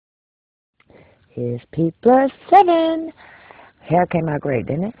Here's P plus 7. Hair came out great,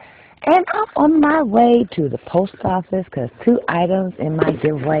 didn't it? And I'm on my way to the post office because 2 items in my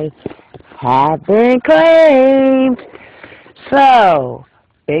giveaway have been claimed. So,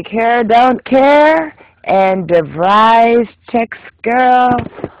 Big Hair Don't Care and DeVries Text Girl,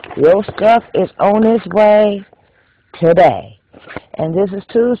 your stuff is on its way today. And this is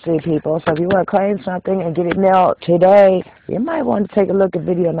Tuesday, people, so if you want to claim something and get it mailed today, you might want to take a look at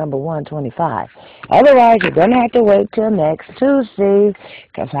video number 125. Otherwise, you're going to have to wait till next Tuesday,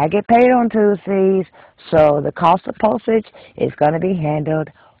 because I get paid on Tuesdays, so the cost of postage is going to be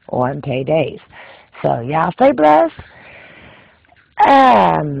handled on paydays. So, y'all stay blessed.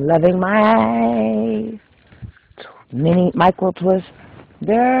 I'm loving my mini micro twists.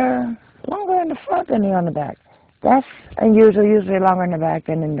 They're longer in the front than they are on the back. That's unusual, usually longer in the back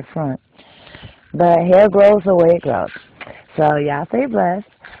than in the front. But hair grows the way it grows. So y'all stay blessed.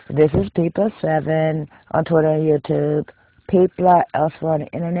 This is People7 on Twitter and YouTube, People elsewhere on the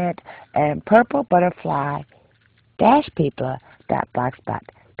internet, and Purple Butterfly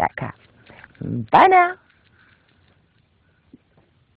 -People.blogspot.com. Bye now.